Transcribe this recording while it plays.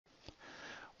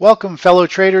Welcome, fellow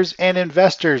traders and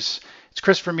investors. It's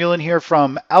Christopher Mullen here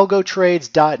from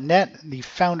ALGOTRADES.net, the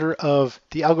founder of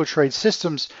the ALGOTRADES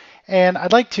systems, and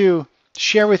I'd like to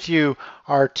share with you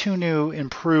our two new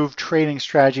improved trading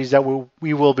strategies that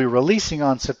we will be releasing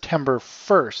on September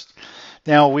 1st.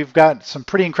 Now, we've got some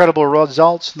pretty incredible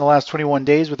results in the last 21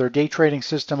 days with our day trading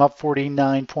system up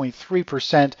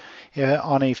 49.3%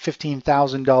 on a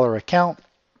 $15,000 account.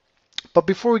 But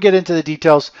before we get into the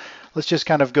details, let's just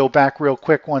kind of go back real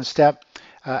quick one step.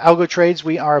 AlgoTrades,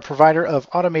 we are a provider of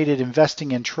automated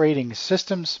investing and trading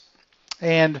systems.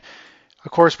 And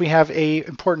of course, we have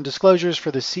important disclosures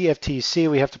for the CFTC.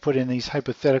 We have to put in these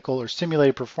hypothetical or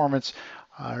simulated performance,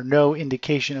 no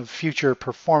indication of future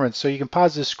performance. So you can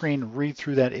pause the screen and read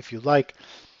through that if you like.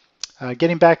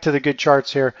 Getting back to the good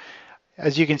charts here.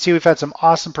 As you can see, we've had some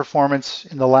awesome performance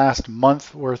in the last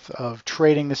month worth of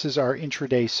trading. This is our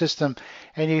intraday system,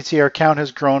 and you can see our account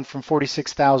has grown from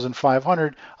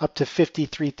 46,500 up to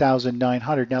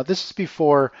 53,900. Now, this is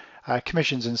before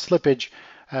commissions and slippage.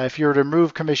 If you were to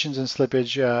remove commissions and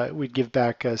slippage, we'd give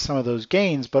back some of those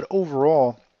gains, but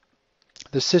overall,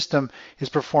 the system is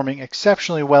performing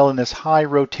exceptionally well in this high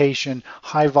rotation,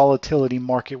 high volatility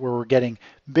market where we're getting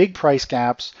big price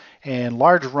gaps and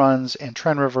large runs and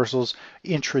trend reversals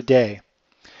intraday.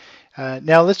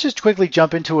 Now let's just quickly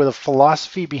jump into the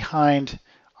philosophy behind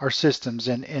our systems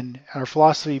and our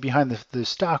philosophy behind the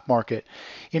stock market.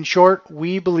 In short,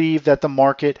 we believe that the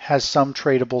market has some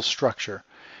tradable structure.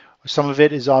 Some of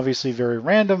it is obviously very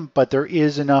random, but there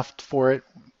is enough for it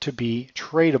to be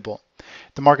tradable.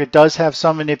 The market does have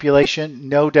some manipulation,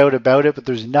 no doubt about it, but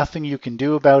there's nothing you can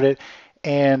do about it.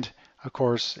 And of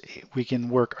course, we can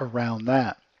work around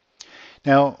that.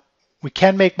 Now, we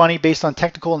can make money based on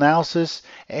technical analysis,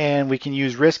 and we can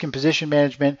use risk and position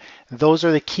management. Those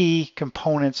are the key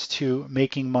components to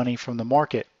making money from the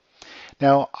market.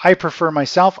 Now, I prefer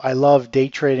myself, I love day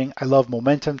trading, I love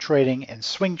momentum trading and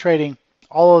swing trading.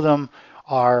 All of them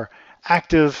are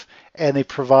active and they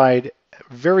provide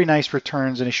very nice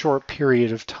returns in a short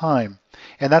period of time.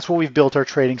 And that's what we've built our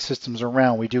trading systems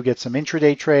around. We do get some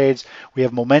intraday trades. We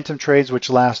have momentum trades which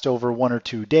last over 1 or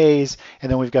 2 days.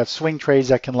 And then we've got swing trades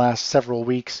that can last several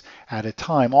weeks at a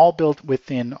time. All built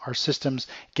within our systems.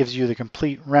 Gives you the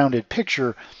complete rounded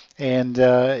picture and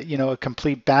a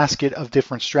complete basket of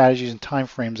different strategies and time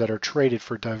frames that are traded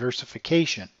for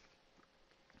diversification.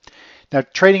 Now,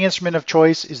 trading instrument of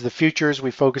choice is the futures.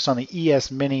 We focus on the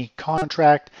ES mini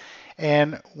contract.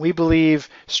 And we believe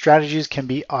strategies can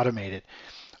be automated.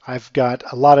 I've got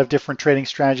a lot of different trading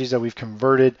strategies that we've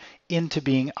converted into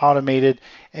being automated,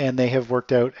 and they have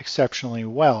worked out exceptionally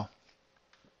well.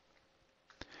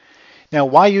 Now,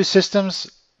 why use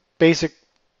systems?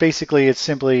 Basically, it's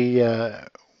simply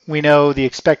we know the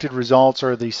expected results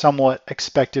or the somewhat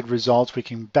expected results. We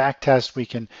can backtest, we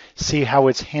can see how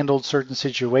it's handled certain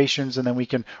situations, and then we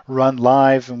can run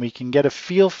live and we can get a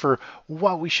feel for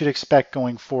what we should expect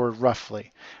going forward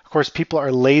roughly. Of course, people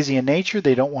are lazy in nature.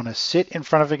 They don't want to sit in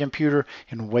front of a computer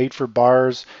and wait for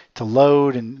bars to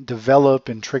load and develop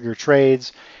and trigger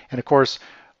trades. And of course,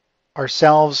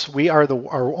 ourselves, we are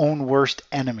our own worst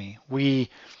enemy. We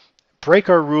break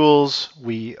our rules,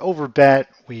 we overbet,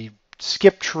 we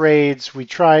skip trades, we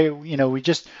try,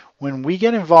 when we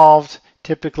get involved,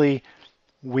 typically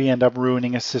we end up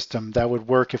ruining a system that would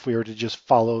work if we were to just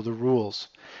follow the rules.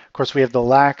 Of course, we have the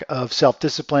lack of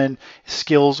self-discipline,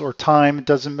 skills, or time. It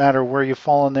doesn't matter where you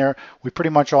fall in there. We pretty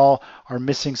much all are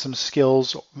missing some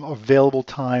skills, available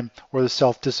time, or the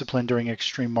self-discipline during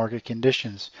extreme market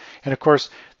conditions. And of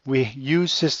course, we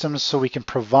use systems so we can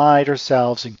provide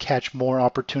ourselves and catch more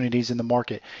opportunities in the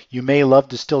market. You may love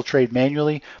to still trade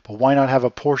manually, but why not have a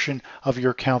portion of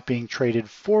your account being traded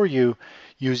for you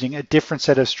using a different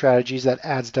set of strategies that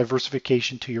adds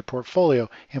diversification to your portfolio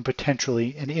and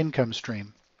potentially an income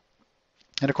stream.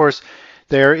 And of course,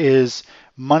 there is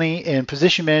money and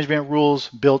position management rules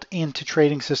built into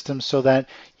trading systems so that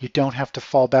you don't have to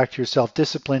fall back to your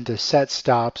self-discipline to set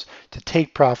stops, to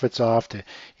take profits off, to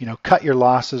cut your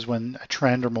losses when a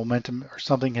trend or momentum or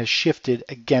something has shifted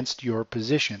against your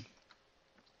position.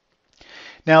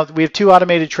 Now, we have two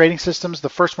automated trading systems. The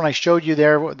first one I showed you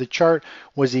there, the chart,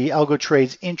 was the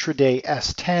AlgoTrades Intraday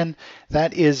S10.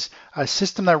 That is a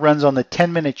system that runs on the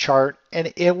 10-minute chart,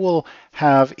 and it will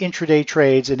have intraday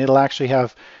trades, and it'll actually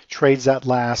have trades that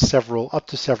last up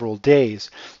to several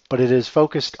days. But it is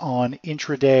focused on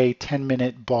intraday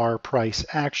 10-minute bar price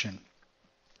action.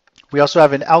 We also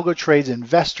have an AlgoTrades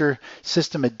Investor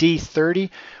system, a D30,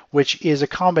 which is a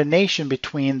combination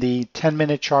between the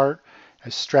 10-minute chart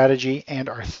strategy and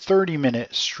our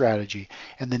 30-minute strategy.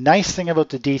 And the nice thing about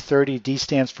the D30, D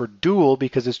stands for dual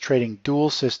because it's trading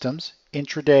dual systems,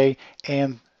 intraday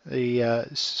and the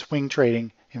swing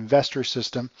trading investor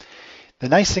system. The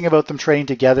nice thing about them trading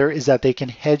together is that they can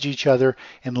hedge each other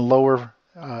and lower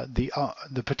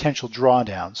the potential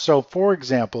drawdown. So for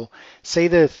example, say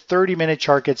the 30-minute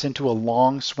chart gets into a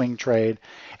long swing trade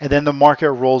and then the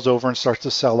market rolls over and starts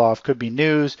to sell off. Could be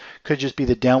news, could just be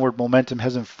the downward momentum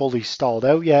hasn't fully stalled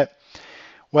out yet.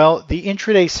 Well, the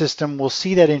intraday system will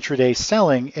see that intraday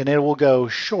selling and it will go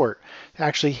short,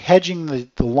 actually hedging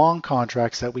the long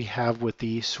contracts that we have with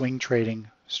the swing trading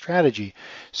strategy.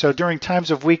 So during times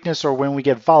of weakness or when we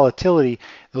get volatility,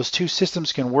 those two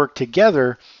systems can work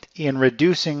together in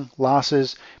reducing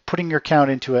losses, putting your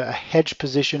account into a hedge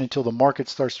position until the market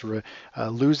starts to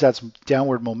lose that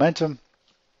downward momentum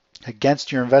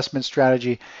against your investment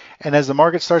strategy. And as the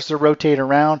market starts to rotate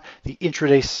around, the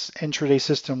intraday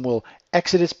system will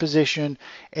exit its position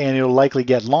and it'll likely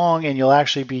get long, and you'll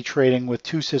actually be trading with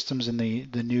two systems in the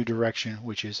new direction,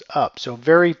 which is up. So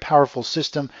very powerful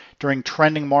system. During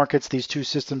trending markets, these two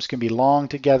systems can be long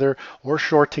together or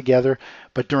short together,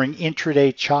 but during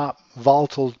intraday chop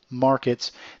volatile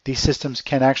markets, these systems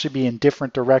can actually be in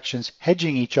different directions,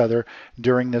 hedging each other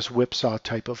during this whipsaw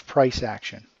type of price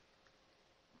action.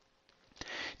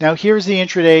 Now here's the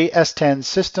intraday S10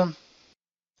 system.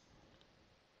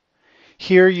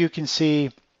 Here you can see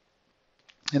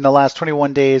in the last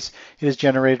 21 days, it has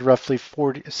generated roughly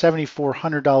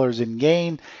 $7,400 in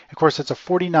gain. Of course, it's a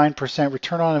 49%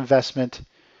 return on investment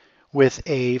with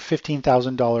a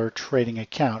 $15,000 trading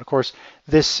account. Of course,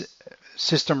 this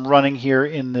system running here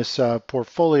in this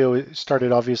portfolio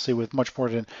started obviously with much more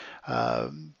than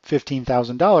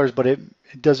 $15,000, but it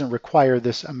doesn't require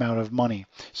this amount of money.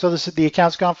 So the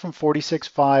account's gone from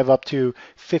 46.5 up to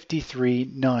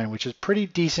 53.9, which is pretty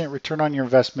decent return on your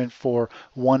investment for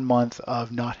 1 month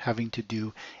of not having to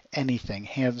do anything,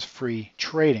 hands-free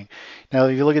trading. Now,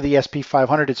 if you look at the SP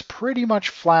 500, it's pretty much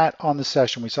flat on the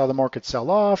session. We saw the market sell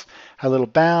off, had a little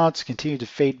bounce, continued to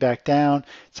fade back down.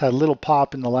 It's had a little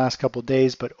pop in the last couple of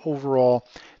days, but overall,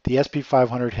 the SP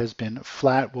 500 has been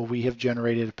flat, while we have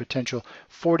generated a potential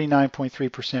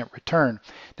 49.3% return.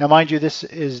 Now, mind you, this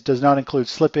does not include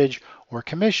slippage or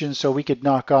commission, so we could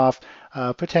knock off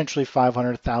potentially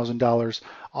 $500,000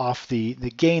 off the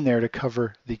gain there to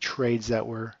cover the trades that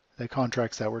were the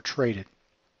contracts that were traded.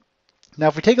 Now,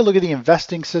 if we take a look at the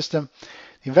investing system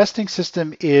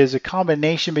is a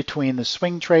combination between the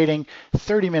swing trading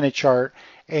 30-minute chart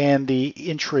and the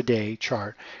intraday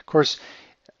chart. Of course,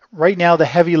 right now the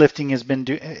heavy lifting has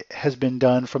been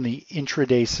done from the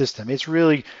intraday system. It's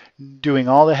really doing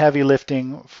all the heavy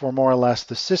lifting for more or less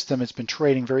the system. It's been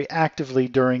trading very actively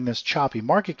during this choppy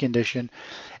market condition,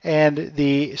 and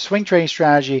the swing trading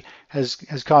strategy has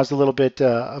caused a little bit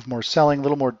of more selling, a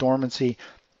little more dormancy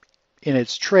in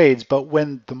its trades. But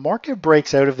when the market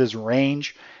breaks out of this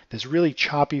range, this really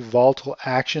choppy, volatile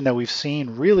action that we've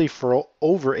seen really for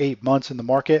over 8 months in the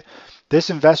market, this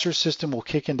investor system will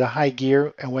kick into high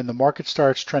gear, and when the market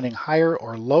starts trending higher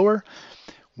or lower,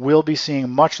 we'll be seeing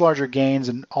much larger gains,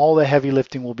 and all the heavy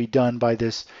lifting will be done by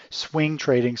this swing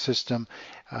trading system.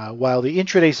 While the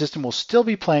intraday system will still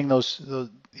be playing those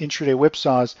intraday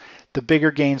whipsaws, the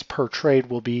bigger gains per trade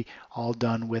will be all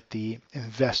done with the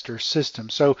investor system.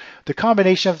 So the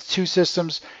combination of the two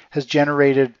systems has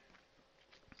generated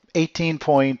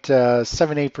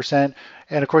 18.78%,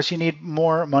 and of course you need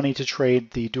more money to trade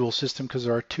the dual system because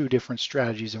there are two different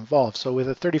strategies involved. So with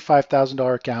a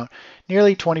 $35,000 account,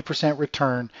 nearly 20%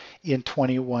 return in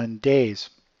 21 days.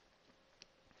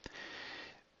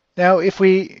 Now, if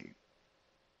we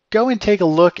go and take a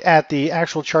look at the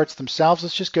actual charts themselves,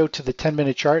 let's just go to the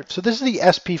 10-minute chart. So this is the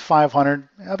SP 500,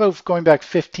 about going back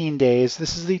 15 days.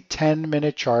 This is the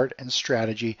 10-minute chart and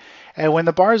strategy. And when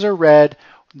the bars are red,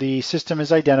 the system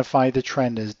has identified the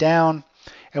trend is down.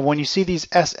 And when you see these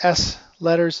SS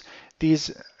letters, these,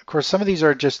 of course, some of these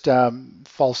are just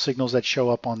false signals that show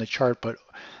up on the chart, but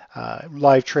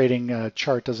live trading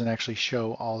chart doesn't actually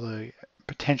show all the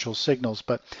potential signals.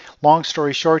 But long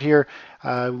story short here,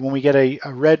 when we get a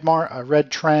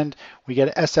red trend, we get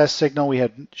an SS signal. We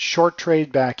had short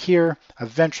trade back here.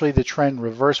 Eventually the trend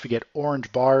reversed. We get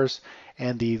orange bars,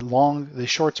 and the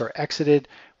shorts are exited.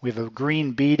 We have a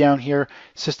green B down here.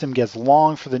 System gets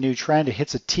long for the new trend. It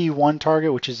hits a T1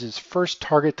 target, which is its first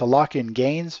target to lock in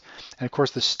gains. And of course,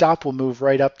 the stop will move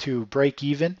right up to break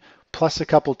even, plus a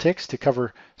couple ticks to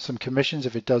cover some commissions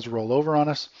if it does roll over on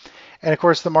us. And of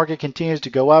course, the market continues to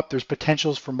go up. There's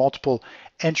potentials for multiple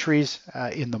entries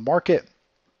in the market.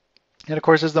 And of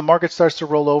course, as the market starts to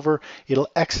roll over, it'll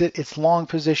exit its long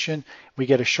position. We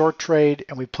get a short trade,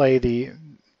 and we play the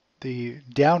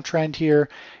downtrend here,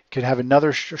 could have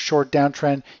another short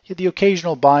downtrend. You have the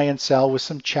occasional buy and sell with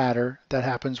some chatter that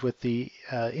happens with the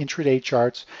intraday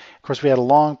charts. Of course, we had a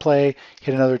long play,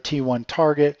 hit another T1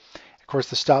 target. Of course,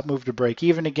 the stop moved to break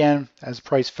even again. As the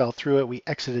price fell through it, we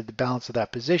exited the balance of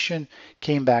that position,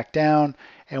 came back down,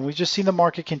 and we've just seen the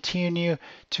market continue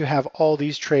to have all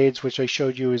these trades, which I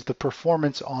showed you is the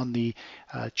performance on the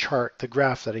chart, the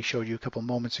graph that I showed you a couple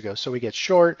moments ago. So we get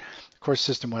short, of course,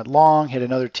 system went long, hit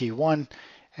another T1,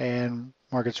 and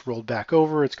markets rolled back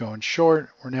over. It's going short.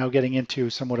 We're now getting into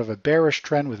somewhat of a bearish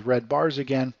trend with red bars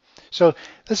again. So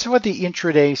this is what the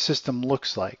intraday system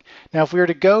looks like. Now, if we were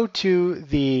to go to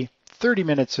the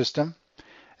 30-minute system,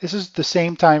 this is the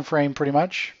same time frame pretty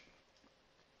much.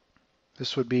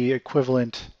 This would be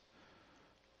equivalent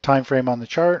time frame on the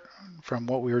chart from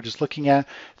what we were just looking at.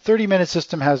 30-minute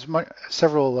system has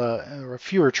several or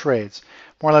fewer trades.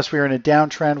 More or less, we were in a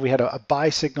downtrend. We had a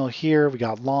buy signal here. We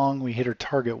got long. We hit our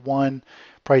target 1.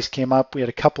 Price came up. We had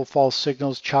a couple false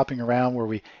signals chopping around where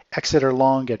we exit our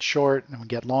long, get short, and we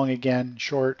get long again,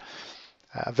 short.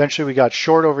 Eventually, we got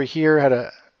short over here, had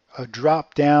a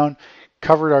drop down,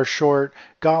 covered our short,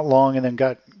 got long, and then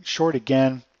got short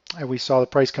again. And we saw the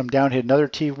price come down, hit another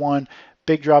T1,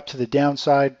 big drop to the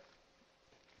downside.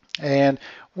 And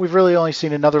we've really only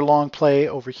seen another long play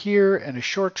over here and a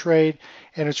short trade,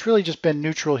 and it's really just been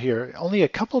neutral here. Only a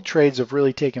couple trades have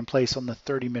really taken place on the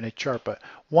 30-minute chart, but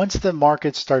once the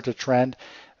markets start to trend,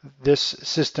 this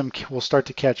system will start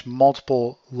to catch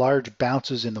multiple large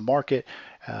bounces in the market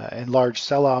and large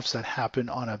sell-offs that happen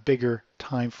on a bigger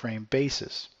time frame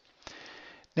basis.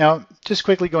 Now, just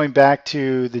quickly going back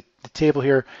to the table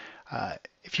here,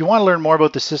 if you want to learn more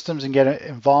about the systems and get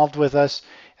involved with us,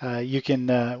 you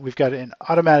can. We've got an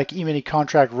automatic E-mini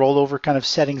contract rollover kind of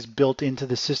settings built into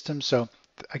the system. So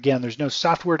again, there's no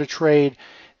software to trade.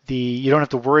 You don't have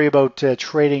to worry about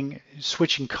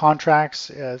switching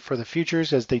contracts for the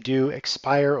futures as they do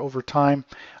expire over time.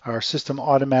 Our system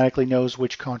automatically knows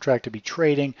which contract to be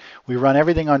trading. We run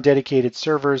everything on dedicated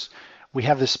servers. We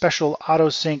have this special auto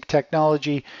sync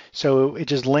technology, so it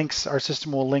just links, our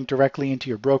system will link directly into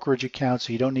your brokerage account,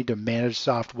 so you don't need to manage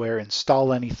software,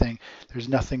 install anything. There's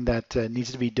nothing that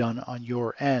needs to be done on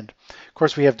your end. Of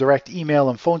course, we have direct email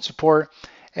and phone support,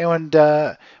 and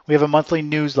we have a monthly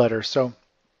newsletter. So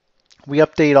we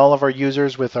update all of our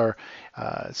users with our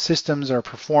systems, our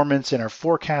performance, and our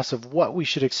forecasts of what we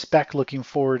should expect looking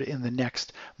forward in the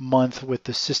next month with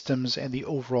the systems and the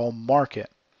overall market.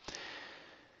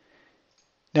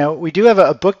 Now, we do have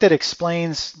a book that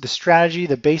explains the strategy,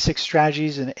 the basic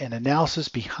strategies and analysis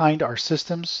behind our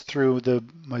systems through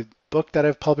my book that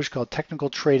I've published called Technical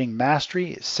Trading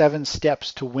Mastery, 7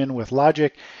 Steps to Win with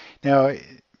Logic. Now,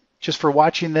 just for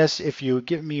watching this, if you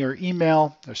give me your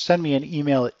email or send me an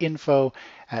email at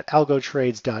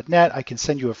info@algotrades.net, I can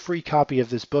send you a free copy of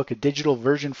this book, a digital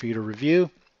version for you to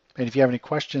review. And if you have any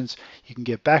questions, you can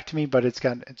get back to me, but it's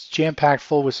jam-packed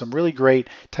full with some really great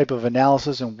type of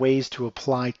analysis and ways to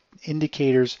apply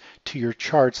indicators to your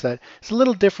charts that is a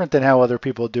little different than how other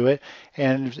people do it,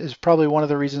 and is probably one of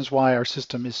the reasons why our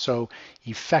system is so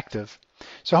effective.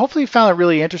 So hopefully you found it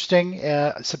really interesting.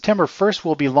 September 1st,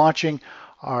 we'll be launching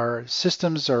our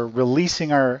systems, or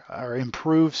releasing our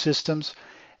improved systems.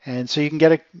 And so you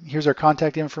can here's our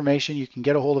contact information. You can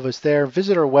get a hold of us there.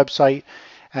 Visit our website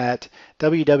at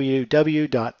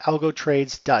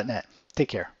www.algotrades.net. Take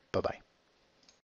care. Bye-bye.